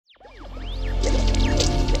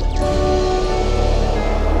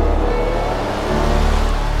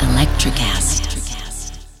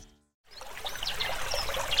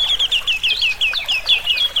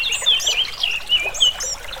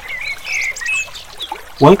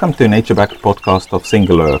Welcome to Nature Backed podcast of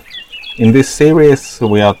Single Earth. In this series,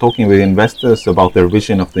 we are talking with investors about their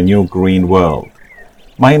vision of the new green world.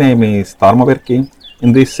 My name is Tarmo Virki.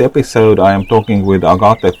 In this episode, I am talking with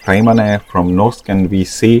Agathe Freimane from Norrsken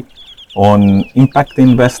VC on impact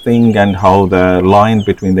investing and how the line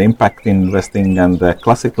between the impact investing and the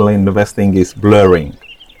classical investing is blurring.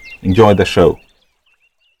 Enjoy the show.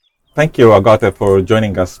 Thank you, Agathe, for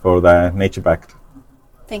joining us for the Nature Backed.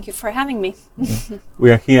 Thank you for having me. We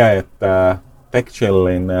are here at Tech Chill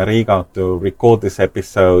in Riga to record this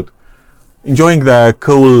episode, enjoying the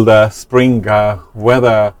cold spring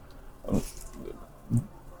weather.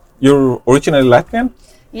 You're originally Latvian?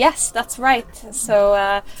 Yes, that's right.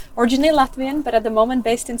 So originally Latvian, but at the moment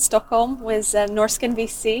based in Stockholm with Norrsken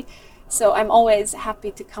VC. So I'm always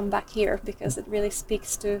happy to come back here because it really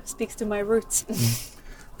speaks to my roots.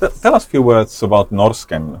 Tell us a few words about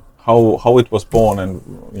Norrsken. How it was born,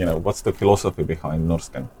 and what's the philosophy behind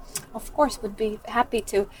Norrsken? Of course, would be happy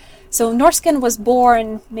to. So Norrsken was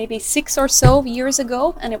born maybe 6 or so years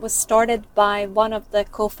ago, and it was started by one of the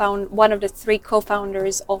three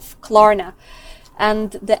co-founders of Klarna.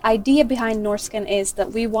 And the idea behind Norrsken is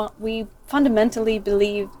that we fundamentally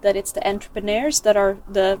believe that it's the entrepreneurs that are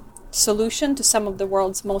the solution to some of the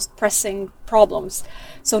world's most pressing problems.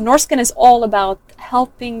 So Norrsken is all about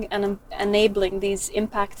helping and enabling these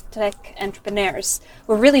impact tech entrepreneurs.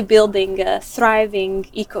 We're really building a thriving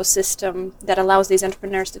ecosystem that allows these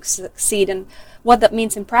entrepreneurs to succeed. And what that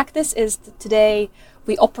means in practice is that today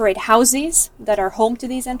we operate houses that are home to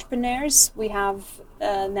these entrepreneurs. We have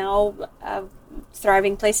now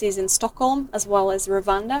thriving places in Stockholm as well as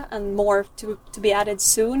Rwanda, and more to be added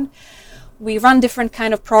soon. We run different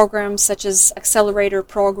kind of programs such as accelerator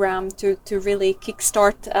program to really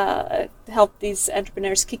help these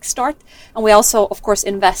entrepreneurs kickstart. And we also, of course,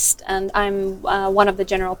 invest. And I'm one of the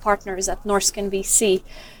general partners at Norrsken VC.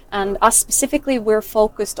 And us specifically, we're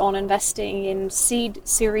focused on investing in seed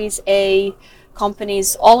Series A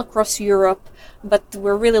companies all across Europe. But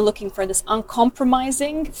we're really looking for this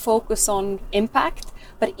uncompromising focus on impact,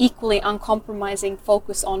 but equally uncompromising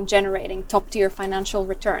focus on generating top-tier financial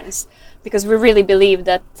returns, because we really believe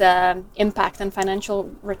that impact and financial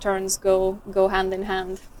returns go hand in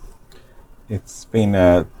hand. It's been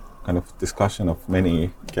a kind of discussion of many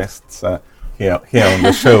guests here on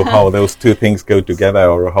the show, how those two things go together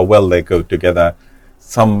or how well they go together.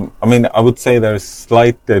 I would say there's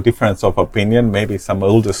slight difference of opinion. Maybe some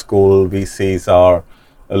older school VCs are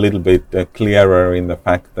a little bit clearer in the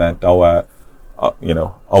fact that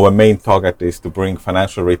our main target is to bring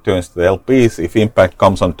financial returns to the LPs. If impact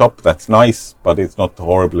comes on top, that's nice, but it's not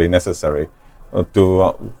horribly necessary.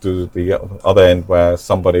 To the other end, where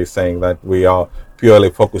somebody is saying that we are purely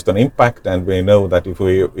focused on impact, and we know that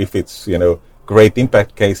if it's great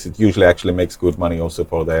impact case, it usually actually makes good money also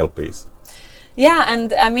for the LPs. Yeah,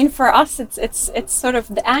 and I mean for us, it's sort of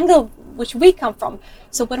the angle which we come from.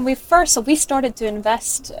 So when we started to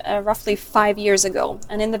invest roughly 5 years ago,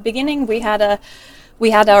 and in the beginning we had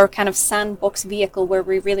our kind of sandbox vehicle where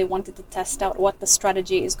we really wanted to test out what the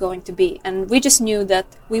strategy is going to be, and we just knew that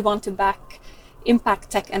we want to back impact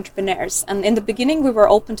tech entrepreneurs. And in the beginning we were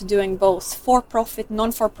open to doing both for-profit,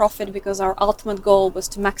 non-for-profit, because our ultimate goal was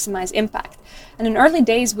to maximize impact. And in early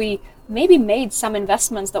days we maybe made some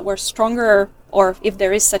investments that were stronger, or if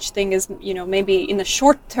there is such thing as, maybe in the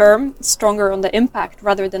short term, stronger on the impact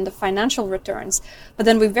rather than the financial returns. But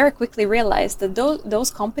then we very quickly realized that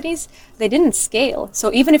those companies, they didn't scale.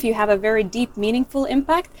 So even if you have a very deep, meaningful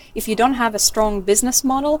impact, if you don't have a strong business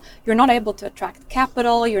model, you're not able to attract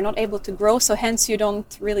capital, you're not able to grow, so hence you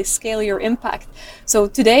don't really scale your impact. So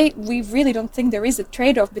today, we really don't think there is a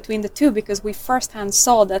trade-off between the two, because we firsthand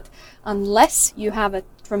saw that unless you have a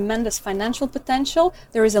tremendous financial potential,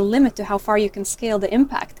 there is a limit to how far you can scale the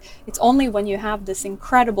impact. It's only when you have this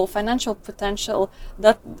incredible financial potential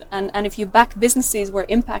and if you back businesses where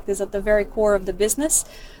impact is at the very core of the business,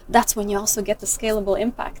 that's when you also get the scalable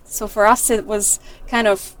impact. So for us, it was kind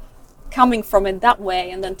of coming from it that way.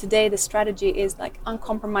 And then today the strategy is like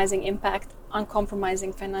uncompromising impact,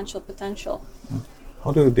 uncompromising financial potential.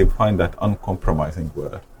 How do you define that uncompromising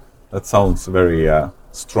word? That sounds very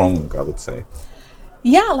strong, I would say.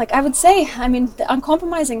 Yeah, I would say, the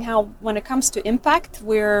uncompromising, how when it comes to impact,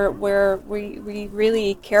 we're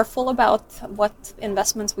really careful about what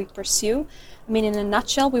investments we pursue. In a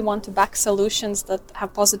nutshell, we want to back solutions that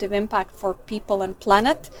have positive impact for people and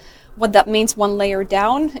planet. What that means one layer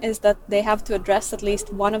down is that they have to address at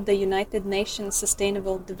least one of the United Nations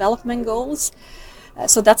Sustainable Development Goals.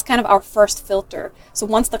 So that's kind of our first filter. So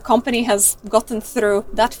once the company has gotten through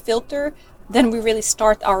that filter, then we really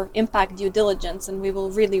start our impact due diligence, and we will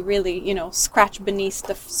really, scratch beneath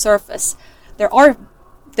the surface.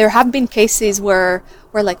 There have been cases where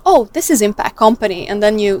we're like, oh, this is impact company, and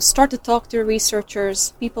then you start to talk to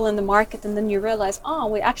researchers, people in the market, and then you realize, oh,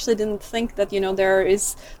 we actually didn't think that there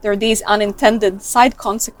are these unintended side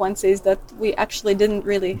consequences that we actually didn't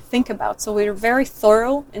really think about. So we're very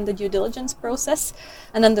thorough in the due diligence process.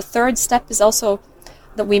 And then the third step is also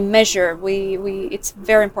that we measure. It's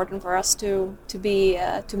very important for us to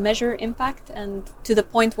measure impact, and to the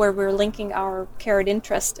point where we're linking our carried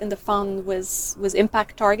interest in the fund with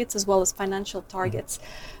impact targets as well as financial targets.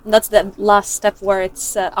 And that's the last step where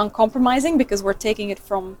it's uncompromising, because we're taking it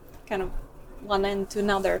from kind of one end to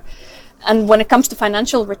another. And when it comes to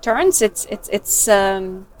financial returns, it's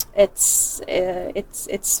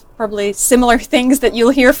probably similar things that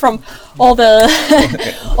you'll hear from all the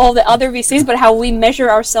all the other VCs, but how we measure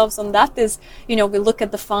ourselves on that is, we look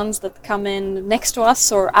at the funds that come in next to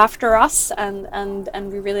us or after us, and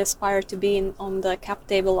we really aspire to be on the cap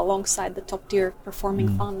table alongside the top tier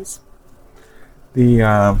performing funds.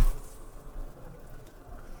 The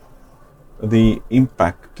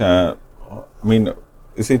impact,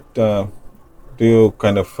 is it, do you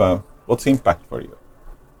kind of, what's impact for you?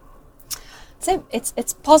 So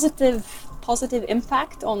it's positive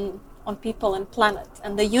impact on people and planet,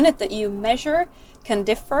 and the unit that you measure can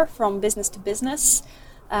differ from business to business.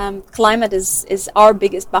 Climate is our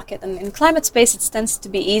biggest bucket, and in climate space it tends to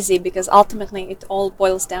be easy because ultimately it all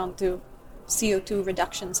boils down to CO2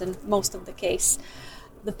 reductions in most of the case.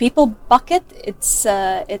 The people bucket, it's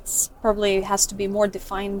probably has to be more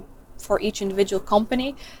defined for each individual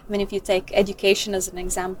company. If you take education as an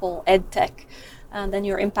example, EdTech, and then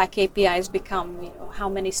your impact KPIs become, how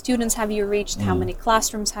many students have you reached, how many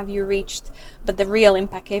classrooms have you reached, but the real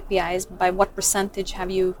impact KPIs, by what percentage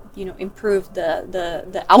have you, improved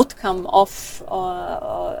the outcome of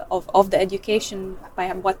the education,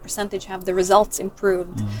 by what percentage have the results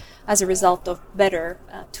improved as a result of better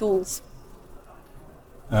tools.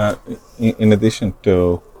 In addition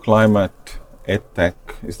to climate, EdTech,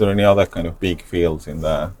 is there any other kind of big fields in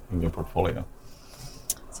your portfolio?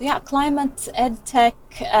 So climate, EdTech,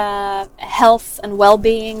 health and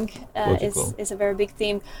well-being is a very big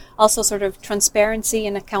theme. Also sort of transparency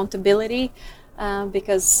and accountability,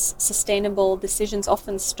 because sustainable decisions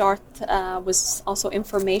often start with also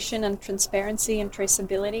information and transparency and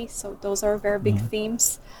traceability. So those are very big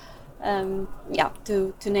themes. To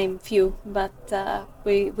name a few, but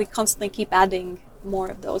we constantly keep adding more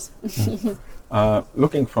of those.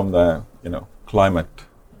 Looking from the climate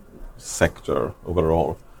sector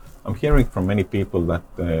overall, I'm hearing from many people that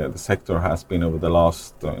the sector has been over the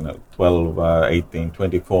last 12, 18,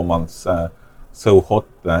 24 months so hot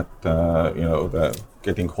that the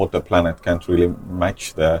getting hotter planet can't really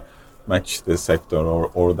match the sector,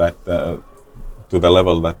 or that to the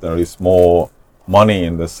level that there is more money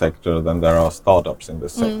in the sector than there are startups in the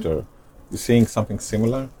sector. You seeing something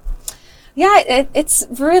similar? Yeah, it's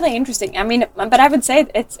really interesting. But I would say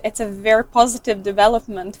it's a very positive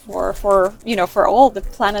development for all the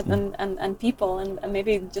planet and people. And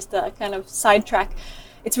maybe just a kind of sidetrack,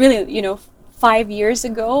 it's really 5 years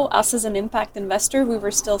ago, us as an impact investor, we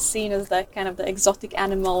were still seen as the kind of the exotic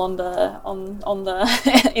animal on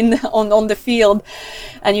the field,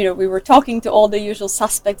 and we were talking to all the usual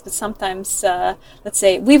suspects, but sometimes let's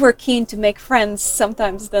say we were keen to make friends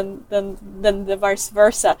sometimes than the vice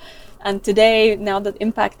versa. And today, now that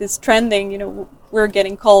impact is trending, we're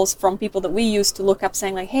getting calls from people that we used to look up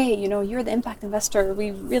saying like, hey, you're the impact investor. We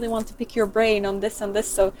really want to pick your brain on this and this.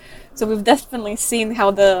 So we've definitely seen how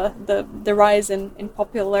the rise in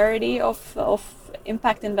popularity of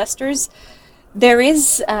impact investors. There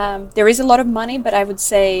is a lot of money, but I would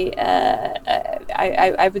say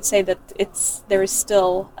I would say that there is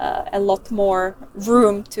still a lot more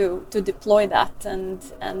room to deploy that, and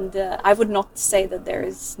I would not say that there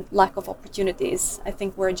is lack of opportunities. I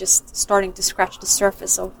think we're just starting to scratch the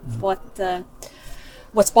surface of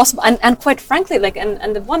what's possible, and quite frankly,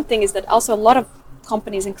 and the one thing is that also a lot of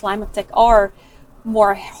companies in climate tech are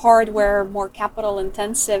more hardware, more capital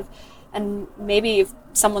intensive. And maybe if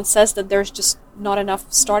someone says that there's just not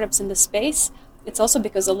enough startups in the space, it's also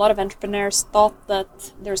because a lot of entrepreneurs thought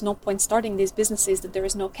that there's no point starting these businesses, that there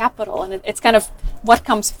is no capital. And it's kind of what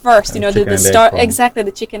comes first, exactly,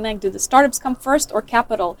 the chicken egg. Do the startups come first or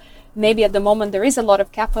capital? Maybe at the moment there is a lot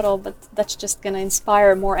of capital, but that's just going to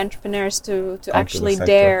inspire more entrepreneurs to actually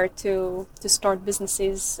dare to start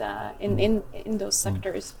businesses in those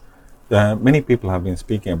sectors. Many people have been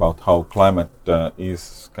speaking about how climate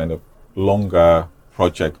is kind of longer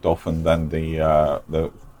project often than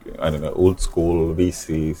the I don't know, old school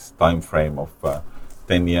VC's time frame of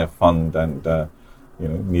 10-year fund and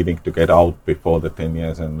needing to get out before the 10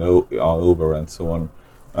 years are over and so on.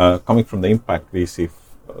 Coming from the impact VC,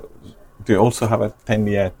 do you also have a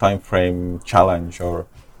 10-year time frame challenge or?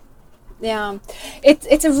 Yeah,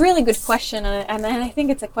 it's a really good question, and I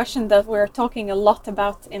think it's a question that we're talking a lot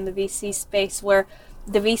about in the VC space, where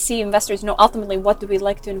the VC investors, ultimately what do we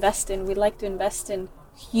like to invest in? We like to invest in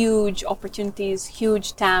huge opportunities,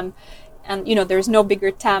 huge TAM, and there's no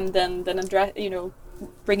bigger TAM than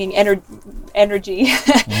bringing energy,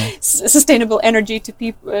 sustainable energy to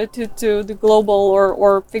people, to the global,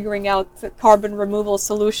 or figuring out carbon removal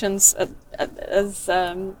solutions as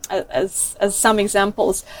some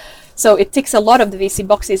examples. So it ticks a lot of the VC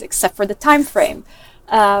boxes, except for the time frame.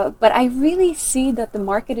 But I really see that the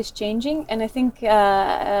market is changing, and I think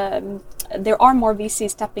there are more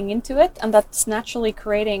VCs tapping into it, and that's naturally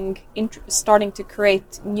starting to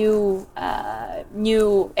create new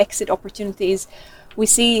exit opportunities. We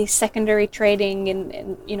see secondary trading,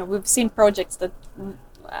 and we've seen projects that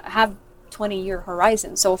have 20-year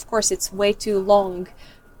horizon. So of course it's way too long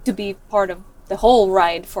to be part of the whole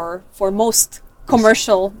ride for most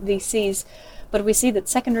commercial VCs. But we see that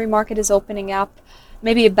secondary market is opening up.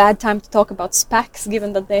 Maybe a bad time to talk about SPACs,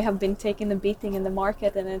 given that they have been taking a beating in the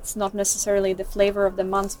market, and it's not necessarily the flavor of the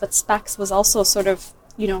month. But SPACs was also sort of,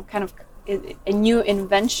 kind of a new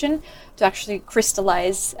invention to actually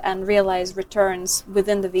crystallize and realize returns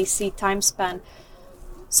within the VC time span.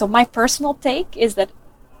 So my personal take is that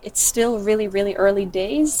it's still really, really early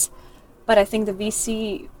days, but I think the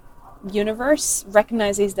VC universe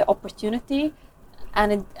recognizes the opportunity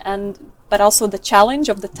but also the challenge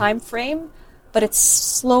of the time frame. But it's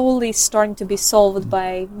slowly starting to be solved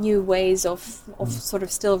by new ways of sort of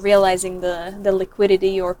still realizing the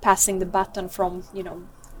liquidity, or passing the baton from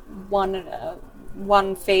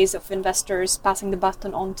one phase of investors, passing the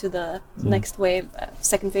baton on to the next wave,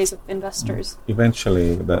 second phase of investors.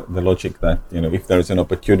 Eventually, the logic that if there is an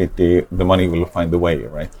opportunity, the money will find a way,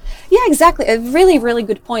 right? Yeah, exactly. A really, really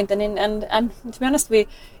good point. And to be honest,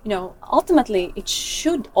 ultimately it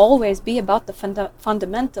should always be about the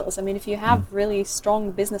fundamentals. I mean, if you have really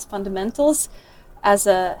strong business fundamentals, as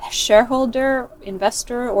a shareholder,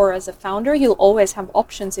 investor, or as a founder, you'll always have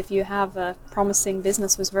options if you have a promising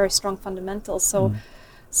business with very strong fundamentals. And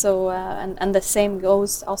the same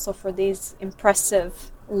goes also for these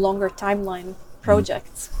impressive longer timeline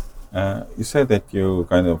projects. You said that you're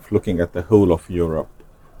kind of looking at the whole of Europe.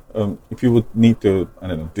 If you would need to,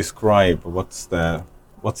 describe what's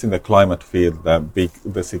in the climate field,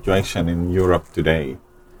 the situation in Europe today.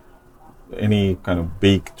 Any kind of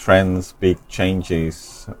big trends, big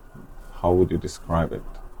changes, how would you describe it?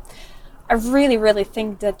 I really, really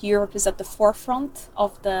think that Europe is at the forefront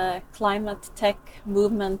of the climate tech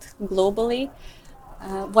movement globally.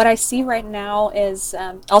 What I see right now is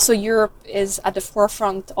also Europe is at the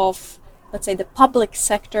forefront of, let's say, the public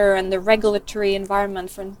sector and the regulatory environment,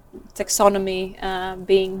 for taxonomy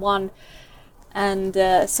being one. And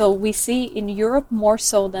so we see in Europe, more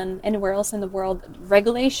so than anywhere else in the world,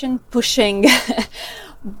 regulation pushing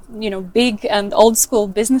big and old school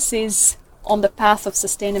businesses on the path of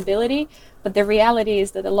sustainability. But the reality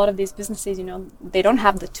is that a lot of these businesses, they don't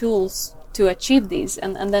have the tools to achieve these.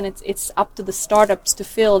 And then it's up to the startups to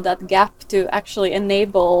fill that gap, to actually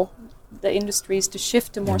enable the industries to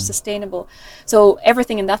shift to more sustainable. So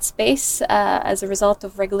everything in that space as a result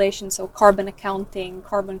of regulation, so carbon accounting,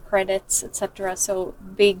 carbon credits, etc. So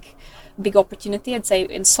big opportunity. I'd say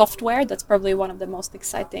in software, that's probably one of the most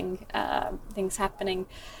exciting things happening.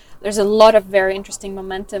 There's a lot of very interesting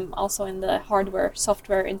momentum also in the hardware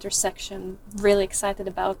software intersection. Really excited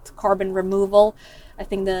about carbon removal. I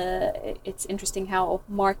think it's interesting how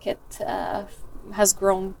market has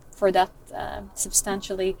grown for that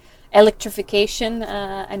substantially. Electrification,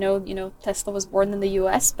 I know Tesla was born in the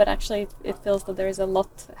US, but actually it feels that there is a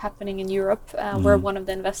lot happening in Europe. We're one of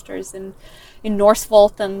the investors in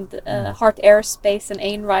Northvolt and Heart Aerospace and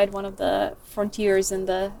Einride, one of the frontiers in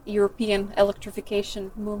the European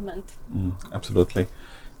electrification movement. Absolutely.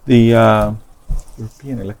 The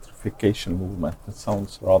European electrification movement, that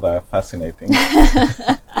sounds rather fascinating.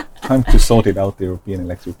 Time to sort it out, the European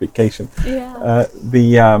electrification. Yeah.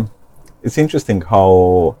 It's interesting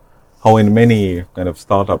how in many kind of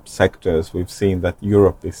startup sectors we've seen that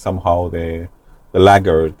Europe is somehow the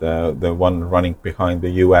laggard, the one running behind the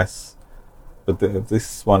US, but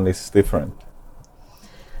this one is different.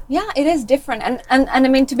 Yeah, it is different, and I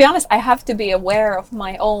mean, to be honest, I have to be aware of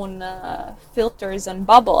my own filters and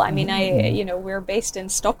bubble. I mean, we're based in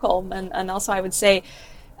Stockholm, and also I would say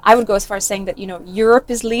I would go as far as saying that, Europe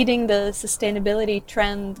is leading the sustainability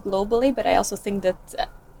trend globally, but I also think that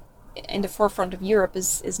in the forefront of Europe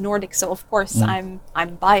is Nordic. So of course I'm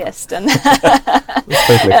biased, and It's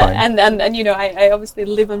totally fine. and I obviously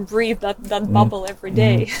live and breathe that bubble every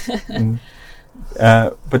day.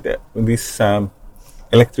 But this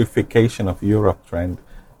electrification of Europe trend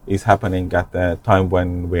is happening at the time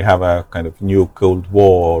when we have a kind of new Cold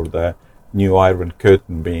War, the new Iron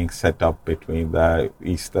Curtain being set up between the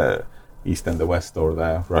East and the West, or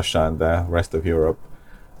the Russia and the rest of Europe.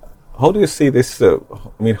 How do you see this?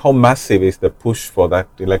 How massive is the push for that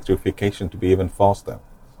electrification to be even faster?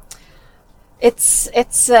 It's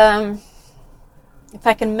if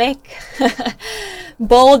I can make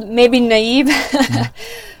bold, maybe naive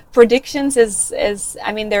predictions, is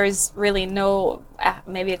there is really no,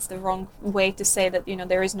 maybe it's the wrong way to say that,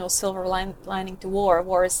 there is no silver lining to war.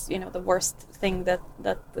 War is, the worst thing that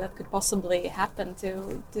could possibly happen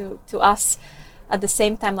to us. At the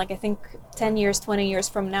same time, I think 10 years, 20 years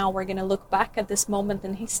from now, we're going to look back at this moment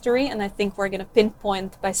in history, and I think we're going to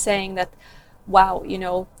pinpoint by saying that, wow,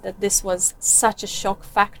 that this was such a shock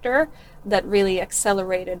factor that really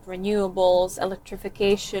accelerated renewables,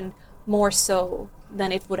 electrification, more so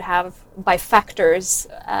than it would have by factors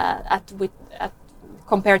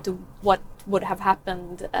compared to what would have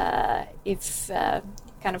happened if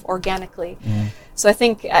kind of organically. So I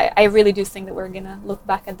think I really do think that we're going to look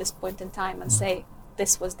back at this point in time and say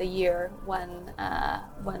this was the year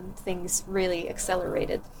when things really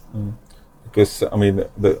accelerated. Because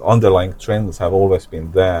the underlying trends have always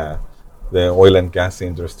been there. The oil and gas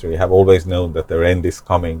industry have always known that their end is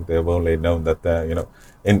coming. They've only known that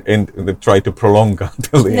and they try to prolong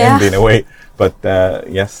until the end in a way. But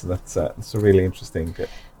yes, that's really interesting.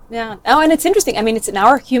 Yeah. Oh, and it's interesting. It's in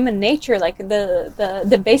our human nature.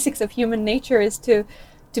 The basics of human nature is to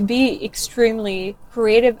be extremely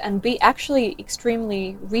creative and be actually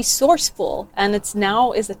extremely resourceful. And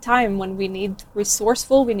now is a time when we need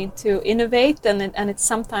resourceful. We need to innovate, and it's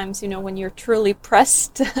sometimes, when you're truly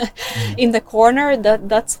pressed in the corner,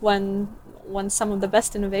 that's when some of the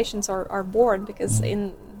best innovations are born. Because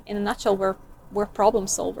in a nutshell, we're problem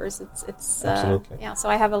solvers. It's absolutely. So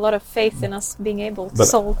I have a lot of faith in us being able to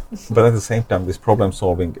solve. But at the same time, this problem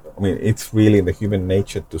solving, it's really in the human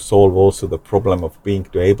nature to solve also the problem of being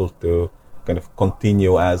able to kind of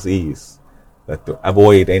continue as is, that to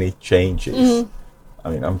avoid any changes.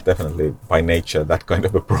 I'm definitely by nature that kind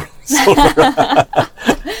of a problem solver.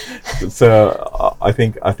 So I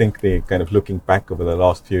think the kind of looking back over the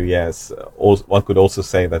last few years, one could also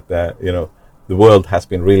say that the world has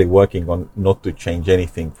been really working on not to change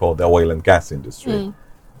anything for the oil and gas industry.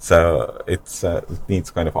 So it needs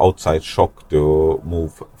kind of outside shock to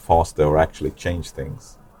move faster or actually change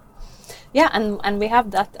things. Yeah, and we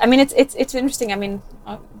have that. It's interesting.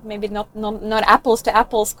 Maybe not apples to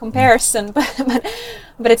apples comparison,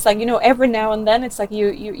 but it's every now and then it's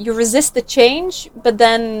you resist the change, but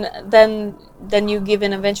then you give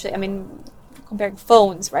in eventually. Comparing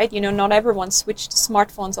phones, right? Not everyone switched to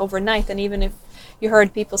smartphones overnight, and even if you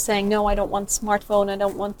heard people saying, no, I don't want smartphone, I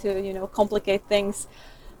don't want to, complicate things,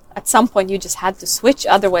 at some point you just had to switch,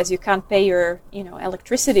 otherwise you can't pay your,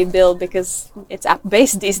 electricity bill because it's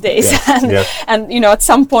app-based these days. And at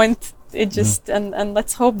some point it just, and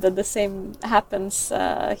let's hope that the same happens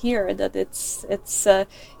here, that it's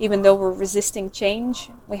even though we're resisting change,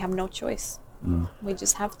 we have no choice. We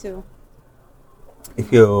just have to.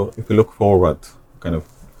 If you look forward, kind of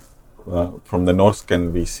from the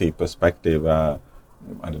Norrsken VC perspective, I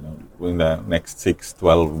don't know, in the next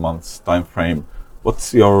 6-12 months time frame,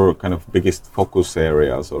 what's your kind of biggest focus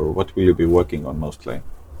areas, or what will you be working on mostly?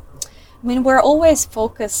 We're always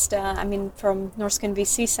focused. From Norrsken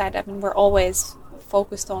VC side, we're always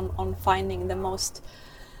focused on finding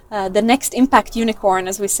the next impact unicorn,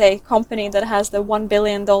 as we say, company that has the $1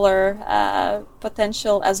 billion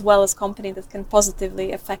potential, as well as company that can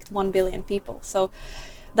positively affect 1 billion people. So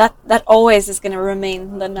that always is going to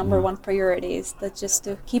remain the number one priority, is that just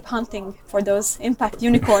to keep hunting for those impact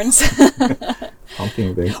unicorns.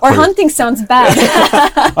 Hunting sounds bad.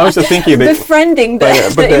 I was just thinking befriending the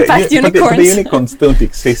impact unicorns. But the unicorns don't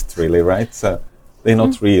exist really, right? So they're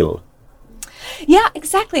not real. Yeah,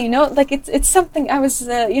 exactly. It's something I was,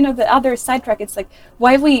 the other sidetrack, it's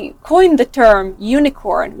why we coined the term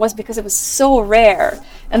unicorn was because it was so rare.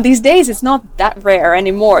 And these days it's not that rare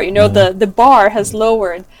anymore. The bar has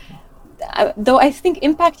lowered. Though I think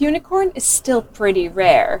impact unicorn is still pretty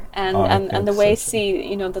rare. And the way I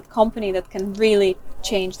see, the company that can really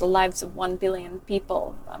change the lives of 1 billion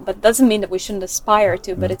people. But doesn't mean that we shouldn't aspire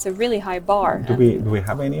to, but it's a really high bar. Do we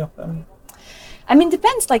have any of them?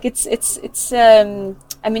 Depends.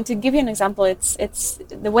 I mean, to give you an example, it's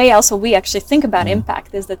the way also we actually think about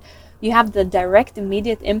impact is that you have the direct,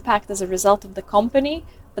 immediate impact as a result of the company,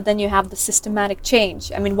 but then you have the systematic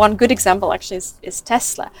change. I mean, one good example actually is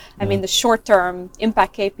Tesla. I mean, the short-term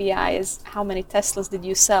impact KPI is how many Teslas did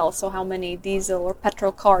you sell? So how many diesel or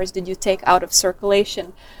petrol cars did you take out of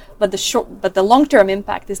circulation? But the long-term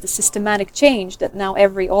impact is the systematic change that now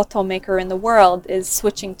every automaker in the world is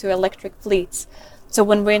switching to electric fleets. So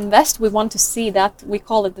when we invest, we want to see that. We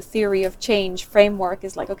call it the theory of change framework.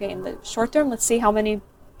 Is like, okay, in the short term, let's see how many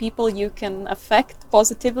people you can affect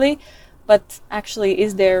positively. But actually,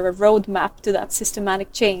 is there a roadmap to that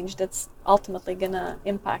systematic change that's ultimately going to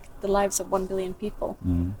impact the lives of 1 billion people?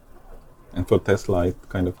 And for Tesla, it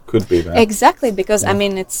kind of could be that. Exactly, because I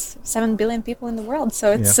mean, it's 7 billion people in the world,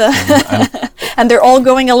 so it's and they're all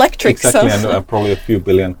going electric. Exactly, so. and probably a few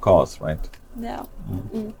billion cars, right? Yeah,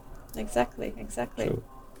 exactly. So,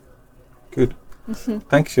 good.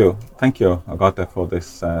 Thank you, Agathe, for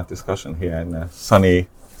this discussion here in sunny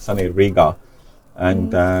Riga,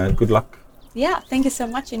 and good luck. Yeah, thank you so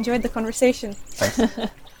much. Enjoyed the conversation. Thanks.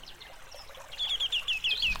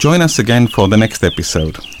 Join us again for the next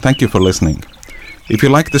episode. Thank you for listening. If you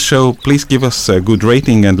like the show, please give us a good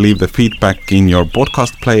rating and leave the feedback in your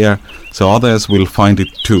podcast player so others will find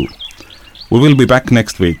it too. We will be back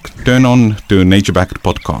next week. Turn on to Nature Backed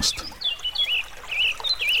Podcast.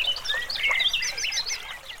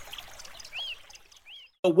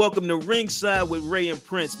 Welcome to Ringside with Ray and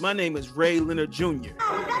Prince. My name is Ray Leonard Jr.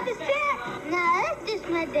 Oh, got the set? No, that's just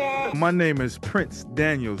my dad. My name is Prince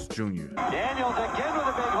Daniels Jr. Daniels again with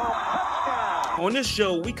a big home touchdown. On this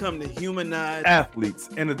show, we come to humanize Athletes,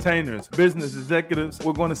 entertainers, business executives.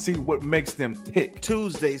 We're going to see what makes them tick.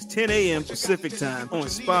 Tuesdays, 10 a.m. Pacific time on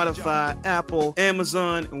Spotify, Apple,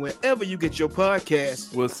 Amazon, and wherever you get your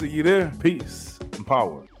podcasts. We'll see you there. Peace and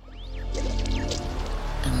power.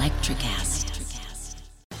 Electric acid.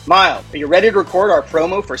 Miles, are you ready to record our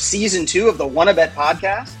promo for Season 2 of the Wannabet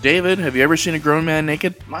podcast? David, have you ever seen a grown man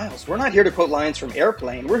naked? Miles, we're not here to quote lines from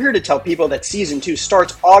Airplane. We're here to tell people that Season 2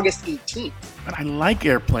 starts August 18th. But I like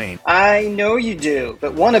Airplane. I know you do,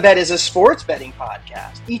 but Wannabet is a sports betting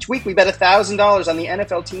podcast. Each week we bet $1,000 on the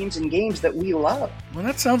NFL teams and games that we love. Well,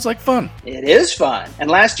 that sounds like fun. It is fun. And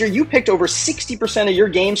last year you picked over 60% of your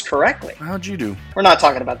games correctly. How'd you do? We're not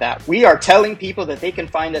talking about that. We are telling people that they can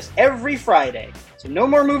find us every Friday. So no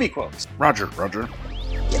more movie quotes. Roger.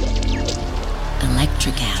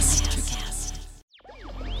 Electric acid.